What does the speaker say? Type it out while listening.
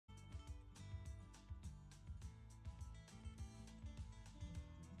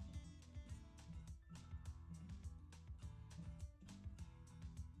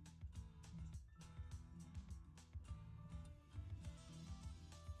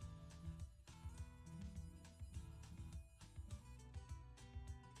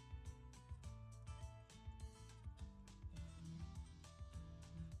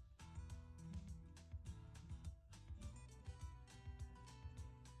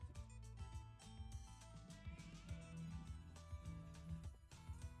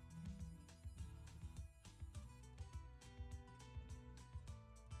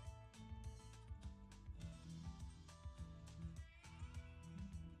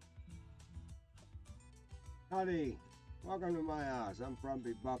Howdy, welcome to my house. I'm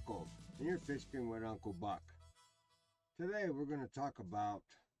Frumpy Buckle, and you're fishing with Uncle Buck. Today we're going to talk about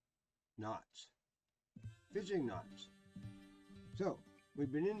knots, fishing knots. So,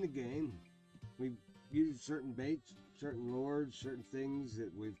 we've been in the game, we've used certain baits, certain lures, certain things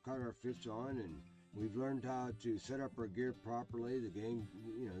that we've caught our fish on, and we've learned how to set up our gear properly. The game,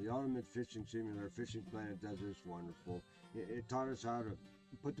 the Ultimate Fishing Simulator, Fishing Planet does this wonderful. It taught us how to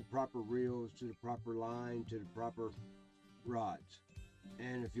put the proper reels to the proper line, to the proper rods.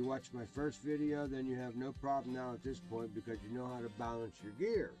 And if you watch my first video, then you have no problem now at this point because you know how to balance your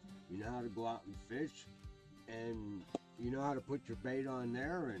gear. You know how to go out and fish, and you know how to put your bait on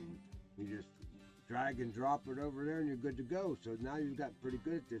there, and you just drag and drop it over there and you're good to go. So now you've got pretty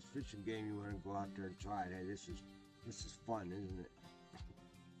good at this fishing game. You want to go out there and try it. Hey, this is fun, isn't it?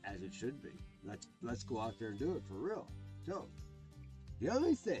 As it should be. Let's go out there and do it for real. So the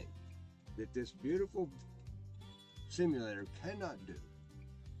only thing that this beautiful simulator cannot do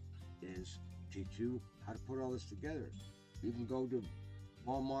is teach you how to put all this together. You can go to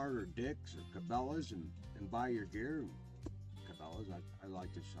Walmart or Dick's or Cabela's and buy your gear. Cabela's, I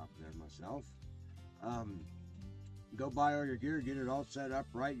like to shop there myself. Go buy all your gear, get it all set up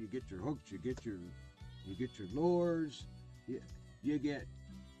right. You get your hooks, you get your lures, you get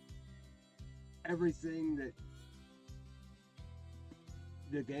everything that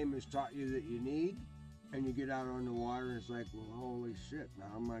the game has taught you that you need, and you get out on the water and it's like, well, holy shit, now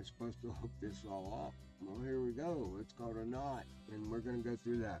how am I supposed to hook this all up? Well, here we go. It's called a knot, and we're going to go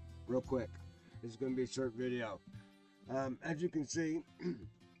through that real quick. This is going to be a short video. As you can see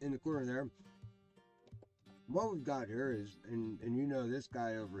in the corner there, what we've got here is, and you know this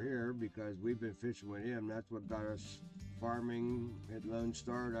guy over here because we've been fishing with him. That's what got us farming at Lone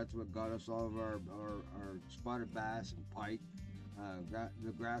Star. That's what got us all of our spotted bass and pike.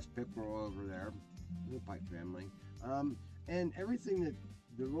 The grass pickerel over there, the pike family, and everything that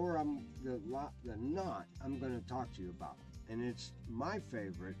the lure the knot I'm going to talk to you about, and it's my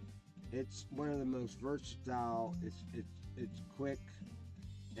favorite. It's one of the most versatile. It's quick,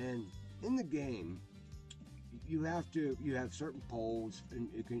 and in the game you have certain poles, and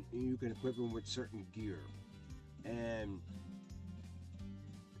you can equip them with certain gear, and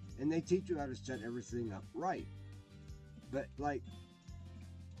they teach you how to set everything up right. But like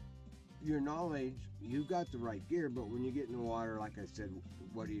your knowledge, you got the right gear, but when you get in the water, like I said,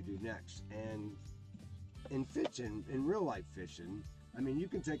 what do you do next? And in fishing, in real life fishing, I mean, you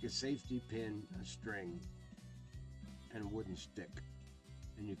can take a safety pin, a string, and a wooden stick,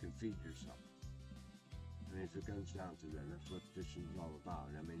 and you can feed yourself. I mean, if it comes down to that, that's what fishing is all about.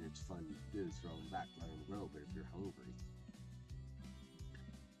 I mean, it's fun to do, throw them back, let them grow, but if you're hungry,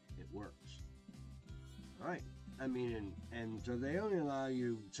 it works. All right. I mean, and so they only allow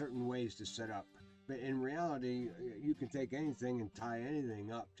you certain ways to set up, but in reality, you can take anything and tie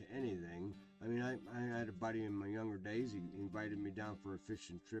anything up to anything. I mean, I had a buddy in my younger days. He invited me down for a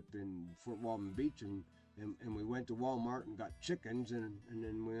fishing trip in Fort Walton Beach, and we went to Walmart and got chickens, and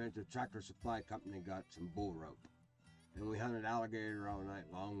then we went to Tractor Supply Company and got some bull rope, and we hunted alligator all night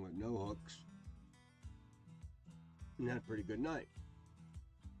long with no hooks, and had a pretty good night.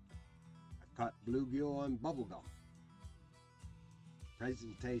 Caught bluegill on bubblegum.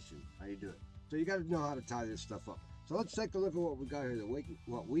 Presentation, how you do it. So you got to know how to tie this stuff up. So let's take a look at what we got here,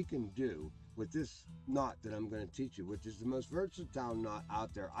 what we can do with this knot that I'm going to teach you, which is the most versatile knot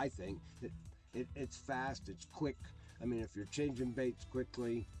out there, I think. It's fast, it's quick. I mean, if you're changing baits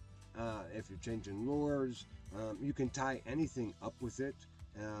quickly, if you're changing lures, you can tie anything up with it.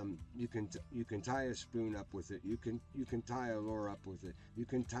 You can tie a spoon up with it. You can tie a lure up with it. You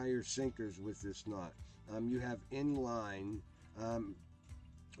can tie your sinkers with this knot. You have inline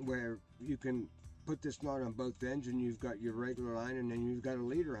where you can put this knot on both ends, and you've got your regular line, and then you've got a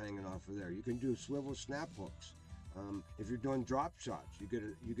leader hanging off of there. You can do swivel snap hooks. If you're doing drop shots, you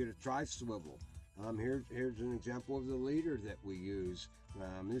get a tri-swivel. Here's an example of the leader that we use.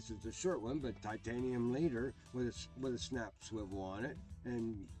 This is a short one, but titanium leader with a snap swivel on it,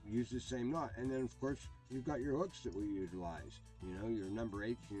 and use the same knot. And then of course you've got your hooks that we utilize. You know, your number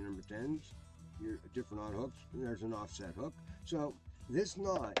 8s, your number 10s, your different on hooks. And there's an offset hook. So this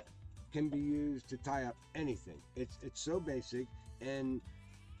knot can be used to tie up anything. It's so basic, and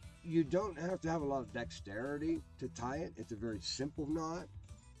you don't have to have a lot of dexterity to tie it. It's a very simple knot.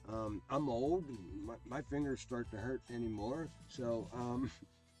 I'm old, and my fingers start to hurt anymore. So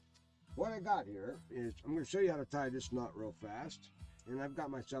what I got here is, I'm going to show you how to tie this knot real fast. And I've got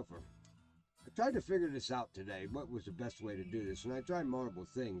myself I tried to figure this out today, what was the best way to do this. And I tried multiple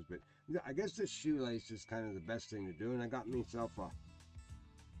things, but I guess this shoelace is kind of the best thing to do. And I got myself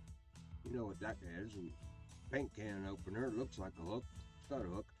you know what that is. And paint can opener. It looks like a hook. It's got a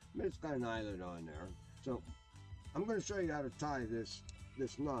hook, but it's got an eyelet on there. So I'm going to show you how to tie this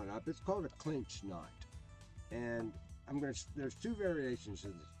knot up. It's called a clinch knot, and there's two variations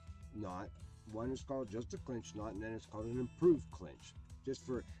of this knot. One is called just a clinch knot, and then it's called an improved clinch.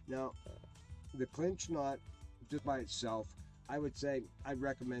 Now, the clinch knot just by itself, I would say I'd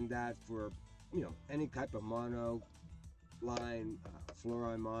recommend that for any type of mono line,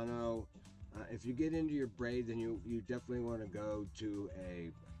 fluorine mono. If you get into your braid, then you definitely want to go to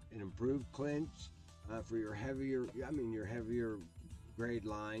an improved clinch for your heavier grade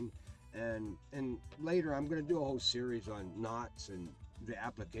line. And later I'm going to do a whole series on knots and the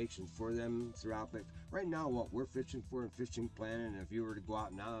applications for them throughout. But right now, what we're fishing for in Fishing Planet, and if you were to go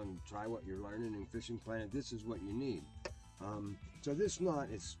out now and try what you're learning in Fishing Planet, this is what you need. So this knot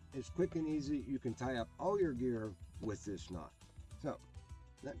is quick and easy. You can tie up all your gear with this knot. So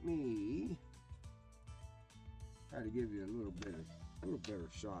let me try to give you a little better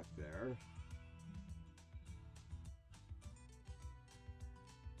shot there.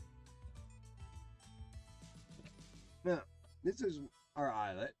 Now, this is our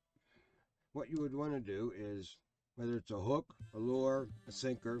eyelet. What you would want to do is, whether it's a hook, a lure, a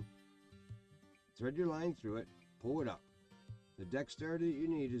sinker, thread your line through it, pull it up. The dexterity that you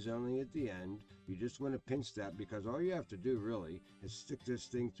need is only at the end. You just want to pinch that, because all you have to do really is stick this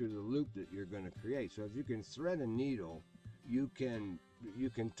thing through the loop that you're going to create. So if you can thread a needle, you can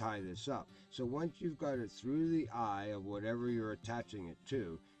tie this up. So once you've got it through the eye of whatever you're attaching it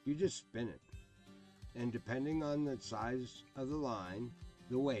to, you just spin it. And depending on the size of the line,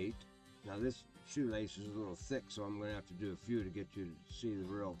 the weight, now this shoelace is a little thick, so I'm going to have to do a few to get you to see the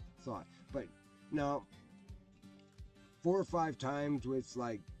real thought. But now, 4 or 5 times with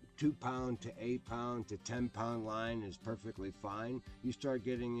like 2 pound to 8 pound to 10 pound line is perfectly fine. You start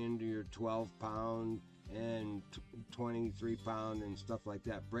getting into your 12 pound and 23 pound and stuff like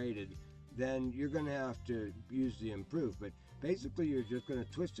that braided, then you're going to have to use the improved. But basically, you're just going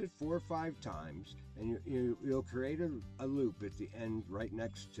to twist it 4 or 5 times, and you'll create a loop at the end right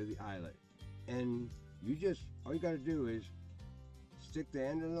next to the eyelet. And all you got to do is stick the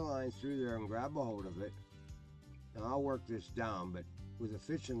end of the line through there and grab a hold of it. Now I'll work this down, but with a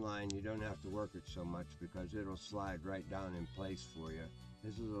fishing line, you don't have to work it so much because it'll slide right down in place for you.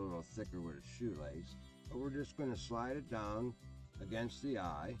 This is a little thicker with a shoelace, but we're just going to slide it down against the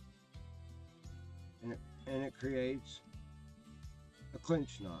eye, and it creates a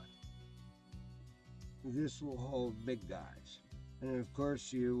clinch knot. This will hold big guys. And of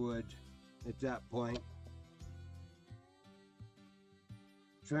course you would, at that point,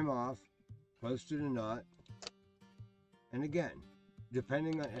 trim off close to the knot. And again,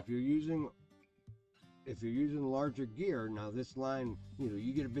 depending on if you're using larger gear, now this line,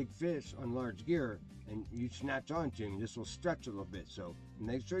 you get a big fish on large gear and you snatch onto him, this will stretch a little bit. So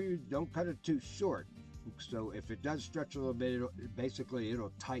make sure you don't cut it too short. So if it does stretch a little bit,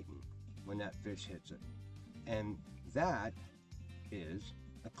 it'll tighten when that fish hits it. And that is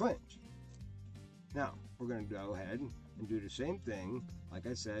a clinch. Now, we're going to go ahead and do the same thing. Like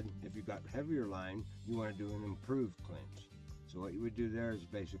I said, if you've got heavier line, you want to do an improved clinch. So what you would do there is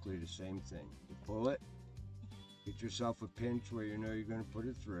basically the same thing. You pull it, get yourself a pinch where you know you're going to put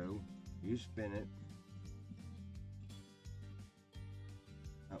it through, you spin it,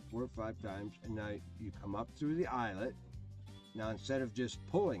 4 or 5 times, and now you come up through the eyelet. Now instead of just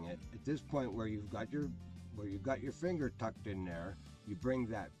pulling it, at this point where you've got your finger tucked in there, you bring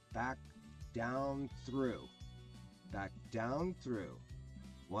that back down through,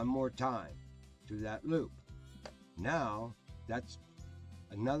 one more time to that loop. Now that's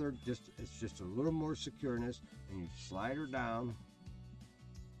it's just a little more secureness, and you slide her down.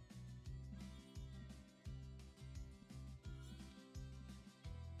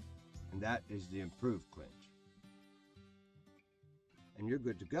 And that is the improved clinch. And you're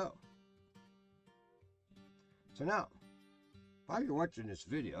good to go. So now, while you're watching this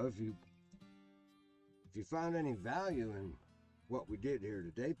video, if you found any value in what we did here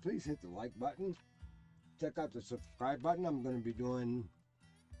today, please hit the like button. Check out the subscribe button. I'm going to be doing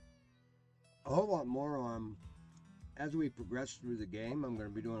a whole lot more as we progress through the game. I'm going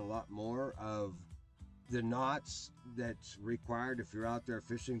to be doing a lot more of the knots that's required if you're out there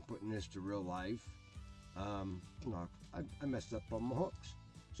fishing, putting this to real life. I messed up on my hooks,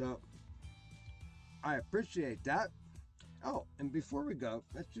 so I appreciate that. Oh, and before we go,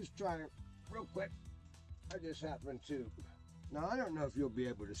 let's just try it real quick. I just happened to, now I don't know if you'll be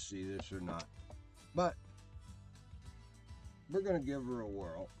able to see this or not, but we're gonna give her a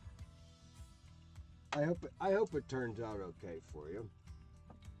whirl. I hope it turns out okay for you.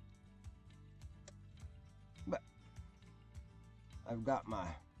 I've got my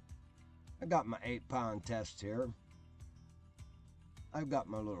 8-pound test here. I've got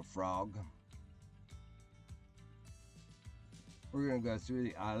my little frog. We're going to go through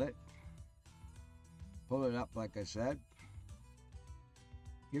the eyelet, pull it up like I said,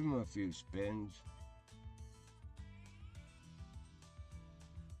 give him a few spins.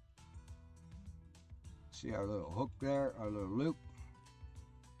 See our little hook there, our little loop.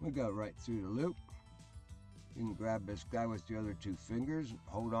 We go right through the loop. You can grab this guy with the other 2 fingers,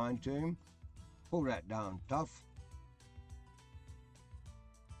 hold on to him, pull that down tough.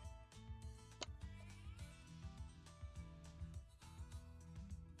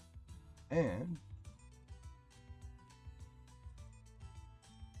 And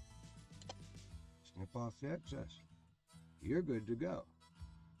snip off the excess. You're good to go.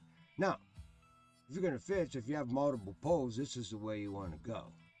 Now, if you're going to fish, if you have multiple poles, this is the way you want to go.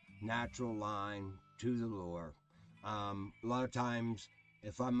 Natural line to the lure. A lot of times,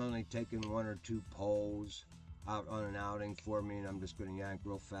 if I'm only taking 1 or 2 poles out on an outing for me and I'm just going to yank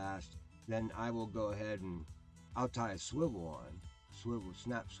real fast, then I will go ahead and I'll tie a swivel on,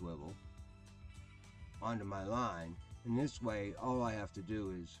 snap swivel, onto my line. And this way, all I have to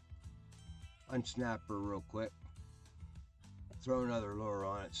do is unsnap her real quick, throw another lure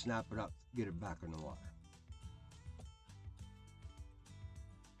on it, snap it up, get it back in the water.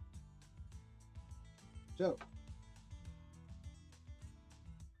 So,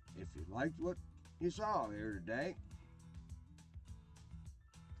 if you liked what you saw here today,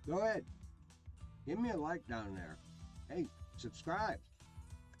 go ahead, give me a like down there. Hey, subscribe.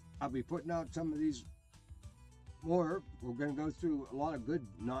 I'll be putting out some of these more. We're going to go through a lot of good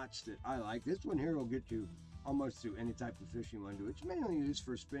knots that I like. This one here will get you almost through any type of fishing you want to do. It's mainly used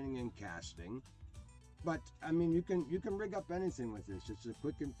for spinning and casting, but I mean you can rig up anything with this. It's a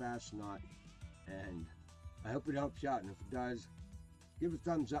quick and fast knot, and I hope it helps you out. And if it does, give a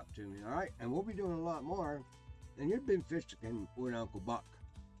thumbs up to me. All right, and we'll be doing a lot more. And you've been fishing with Uncle Buck,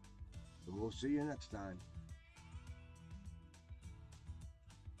 and we'll see you next time.